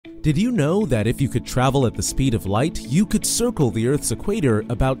Did you know that if you could travel at the speed of light, you could circle the Earth's equator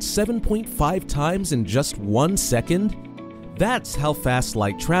about 7.5 times in just 1 second? That's how fast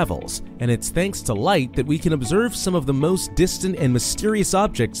light travels, and it's thanks to light that we can observe some of the most distant and mysterious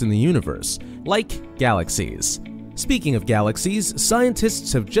objects in the universe, like galaxies. Speaking of galaxies,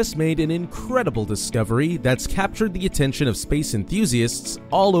 scientists have just made an incredible discovery that's captured the attention of space enthusiasts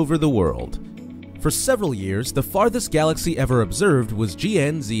all over the world. For several years, the farthest galaxy ever observed was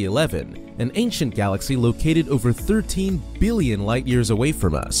GN-Z11, an ancient galaxy located over 13 billion light-years away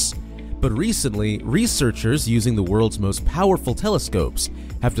from us. But recently, researchers using the world's most powerful telescopes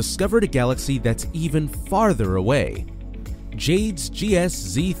have discovered a galaxy that's even farther away,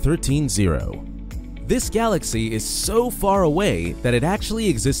 JWST. This galaxy is so far away that it actually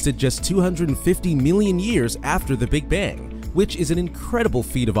existed just 250 million years after the Big Bang, which is an incredible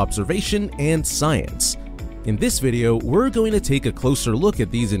feat of observation and science. In this video, we're going to take a closer look at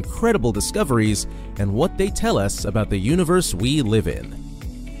these incredible discoveries and what they tell us about the universe we live in.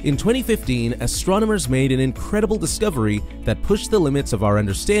 In 2015, astronomers made an incredible discovery that pushed the limits of our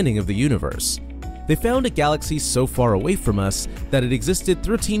understanding of the universe. They found a galaxy so far away from us that it existed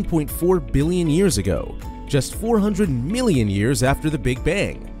 13.4 billion years ago, just 400 million years after the Big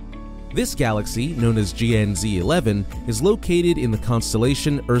Bang. This galaxy, known as GN-Z11, is located in the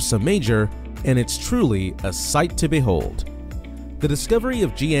constellation Ursa Major, and it's truly a sight to behold. The discovery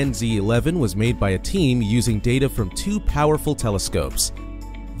of GN-Z11 was made by a team using data from two powerful telescopes: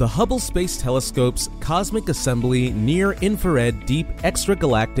 the Hubble Space Telescope's Cosmic Assembly Near-Infrared Deep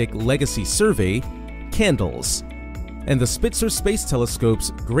Extragalactic Legacy Survey, CANDLES, and the Spitzer Space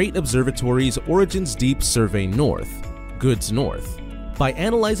Telescope's Great Observatory's Origins Deep Survey North, GOODS North. By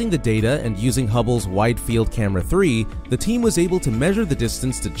analyzing the data and using Hubble's Wide Field Camera 3, the team was able to measure the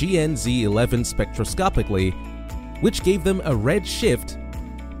distance to GN-Z11 spectroscopically, which gave them a red shift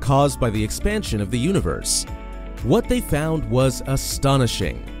caused by the expansion of the universe. What they found was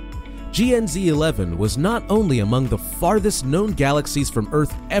astonishing. GN-Z11 was not only among the farthest known galaxies from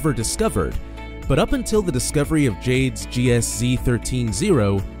Earth ever discovered, but up until the discovery of Jade's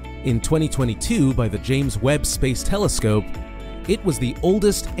JWST in 2022 by the James Webb Space Telescope, it was the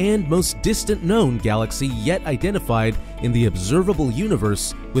oldest and most distant known galaxy yet identified in the observable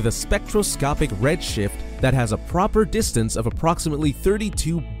universe, with a spectroscopic redshift that has a proper distance of approximately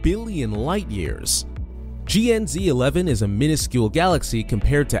 32 billion light-years. GN-Z11 is a minuscule galaxy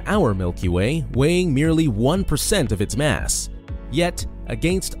compared to our Milky Way, weighing merely 1% of its mass. Yet,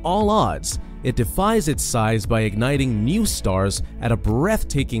 against all odds, it defies its size by igniting new stars at a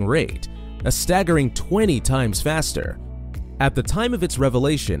breathtaking rate, a staggering 20 times faster. At the time of its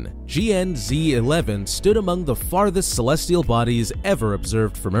revelation, GN-Z11 stood among the farthest celestial bodies ever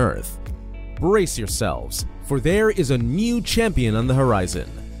observed from Earth. Brace yourselves, for there is a new champion on the horizon.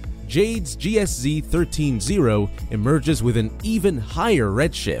 Jade's JWST emerges with an even higher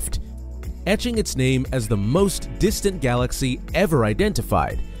redshift, etching its name as the most distant galaxy ever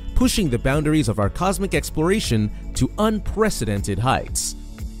identified, pushing the boundaries of our cosmic exploration to unprecedented heights.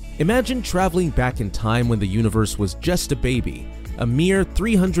 Imagine traveling back in time when the universe was just a baby, a mere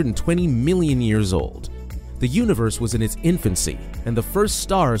 320 million years old. The universe was in its infancy, and the first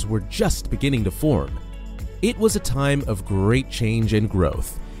stars were just beginning to form. It was a time of great change and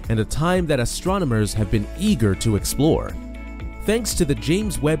growth, and a time that astronomers have been eager to explore. Thanks to the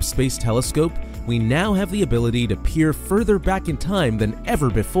James Webb Space Telescope, we now have the ability to peer further back in time than ever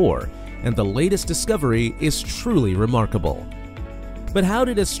before, and the latest discovery is truly remarkable. But how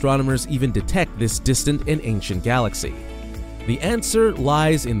did astronomers even detect this distant and ancient galaxy? The answer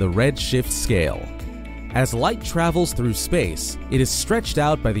lies in the redshift scale. As light travels through space, it is stretched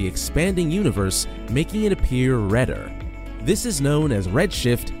out by the expanding universe, making it appear redder. This is known as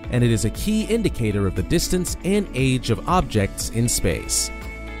redshift, and it is a key indicator of the distance and age of objects in space.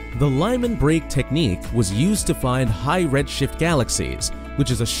 The Lyman break technique was used to find high redshift galaxies,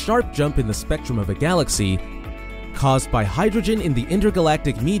 which is a sharp jump in the spectrum of a galaxy caused by hydrogen in the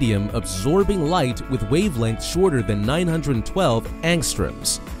intergalactic medium absorbing light with wavelengths shorter than 912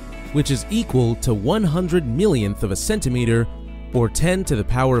 angstroms, which is equal to 100 millionth of a centimeter, or 10 to the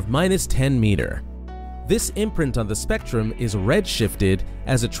power of minus 10 meter. This imprint on the spectrum is redshifted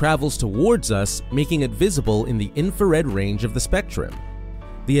as it travels towards us, making it visible in the infrared range of the spectrum.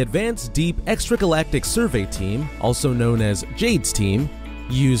 The Advanced Deep Extragalactic Survey Team, also known as JADE's team,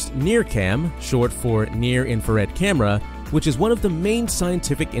 used NIRCam, short for Near Infrared Camera, which is one of the main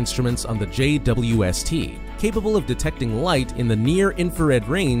scientific instruments on the JWST, capable of detecting light in the near infrared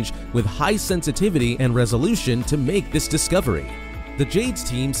range with high sensitivity and resolution to make this discovery. The JADE's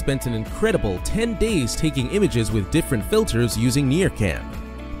team spent an incredible 10 days taking images with different filters using NIRCam.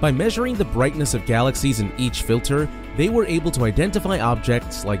 By measuring the brightness of galaxies in each filter, they were able to identify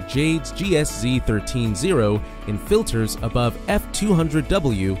objects like Jade's JWST 13-0 in filters above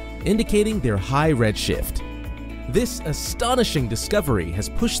F200W, indicating their high redshift. This astonishing discovery has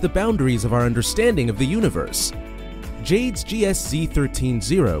pushed the boundaries of our understanding of the universe. Jade's JWST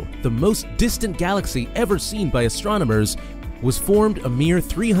 13-0, the most distant galaxy ever seen by astronomers, was formed a mere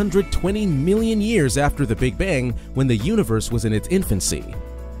 320 million years after the Big Bang, when the universe was in its infancy.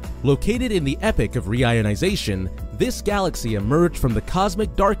 Located in the epoch of reionization, this galaxy emerged from the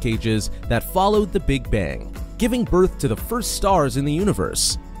cosmic dark ages that followed the Big Bang, giving birth to the first stars in the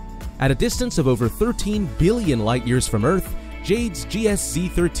universe. At a distance of over 13 billion light-years from Earth, Jade's JWST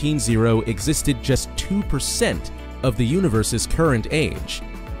 13-0 existed just 2% of the universe's current age.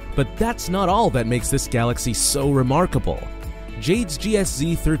 But that's not all that makes this galaxy so remarkable. Jade's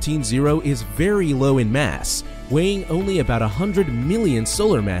JWST 13-0 is very low in mass, weighing only about 100 million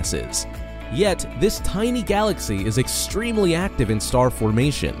solar masses. Yet, this tiny galaxy is extremely active in star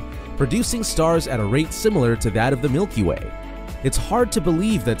formation, producing stars at a rate similar to that of the Milky Way. It's hard to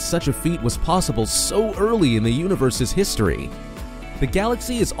believe that such a feat was possible so early in the universe's history. The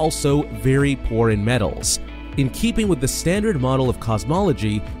galaxy is also very poor in metals, in keeping with the standard model of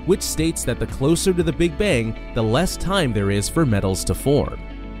cosmology, which states that the closer to the Big Bang, the less time there is for metals to form.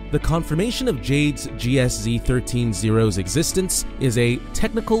 The confirmation of Jade's JWST 13-0's existence is a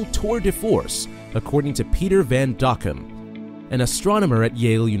technical tour de force, according to Peter van Dokkum, an astronomer at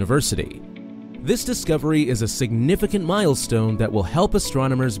Yale University. This discovery is a significant milestone that will help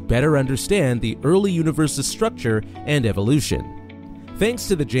astronomers better understand the early universe's structure and evolution. Thanks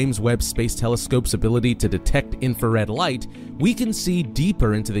to the James Webb Space Telescope's ability to detect infrared light, we can see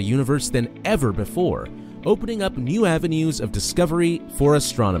deeper into the universe than ever before, opening up new avenues of discovery for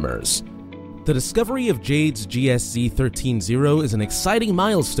astronomers. The discovery of Jade's JWST 13-0 is an exciting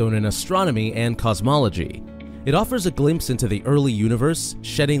milestone in astronomy and cosmology. It offers a glimpse into the early universe,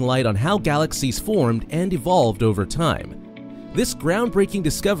 shedding light on how galaxies formed and evolved over time. This groundbreaking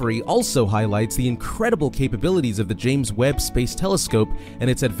discovery also highlights the incredible capabilities of the James Webb Space Telescope and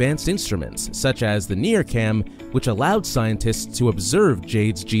its advanced instruments, such as the NIRCam, which allowed scientists to observe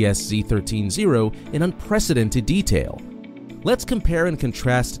Jade's JWST 13-0 in unprecedented detail. Let's compare and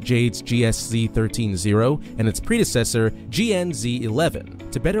contrast Jade's JWST 13-0 and its predecessor GNZ11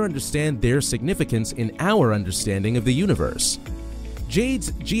 to better understand their significance in our understanding of the universe.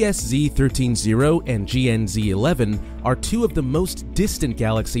 Jade's JWST 13-0 and GNZ11 are two of the most distant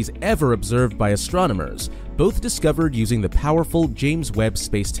galaxies ever observed by astronomers, both discovered using the powerful James Webb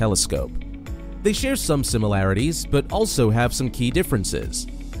Space Telescope. They share some similarities, but also have some key differences.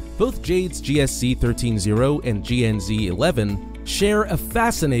 Both Jade's JWST 13-0 and GNZ11 share a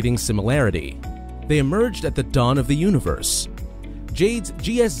fascinating similarity. They emerged at the dawn of the universe. Jade's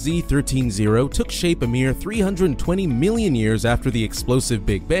JWST 13-0 took shape a mere 320 million years after the explosive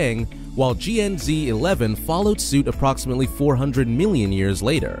Big Bang, while GNZ11 followed suit approximately 400 million years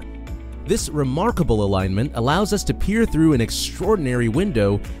later. This remarkable alignment allows us to peer through an extraordinary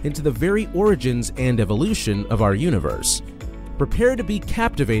window into the very origins and evolution of our universe. Prepare to be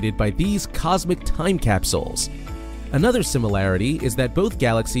captivated by these cosmic time capsules. Another similarity is that both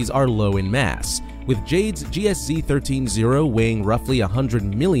galaxies are low in mass, with Jade's JWST 13-0 weighing roughly 100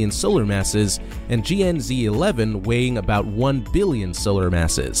 million solar masses and GNZ11 weighing about 1 billion solar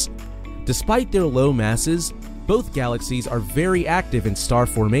masses. Despite their low masses, both galaxies are very active in star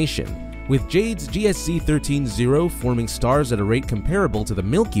formation, with Jade's JWST 13-0 forming stars at a rate comparable to the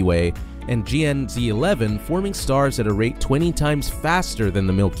Milky Way and GNZ11 forming stars at a rate 20 times faster than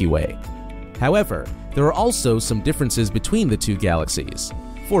the Milky Way. However, there are also some differences between the two galaxies.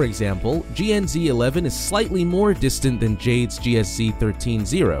 For example, GNZ11 is slightly more distant than Jade's JWST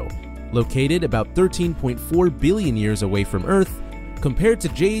 13-0, located about 13.4 billion years away from Earth, compared to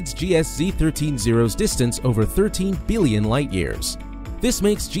Jade's JWST 13-0's distance over 13 billion light-years. This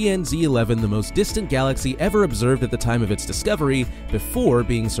makes GNZ11 the most distant galaxy ever observed at the time of its discovery, before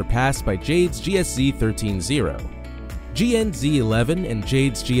being surpassed by Jade's JWST 13-0. GNZ11 and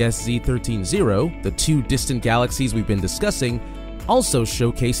Jade's JWST 13-0, the two distant galaxies we've been discussing, also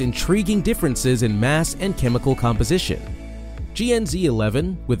showcase intriguing differences in mass and chemical composition.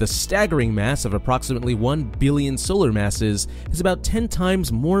 GNZ11, with a staggering mass of approximately 1 billion solar masses, is about 10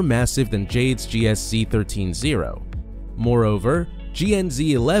 times more massive than Jade's JWST 13-0. Moreover,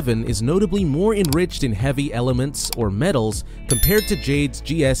 GNZ11 is notably more enriched in heavy elements or metals compared to Jade's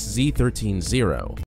JWST 13-0.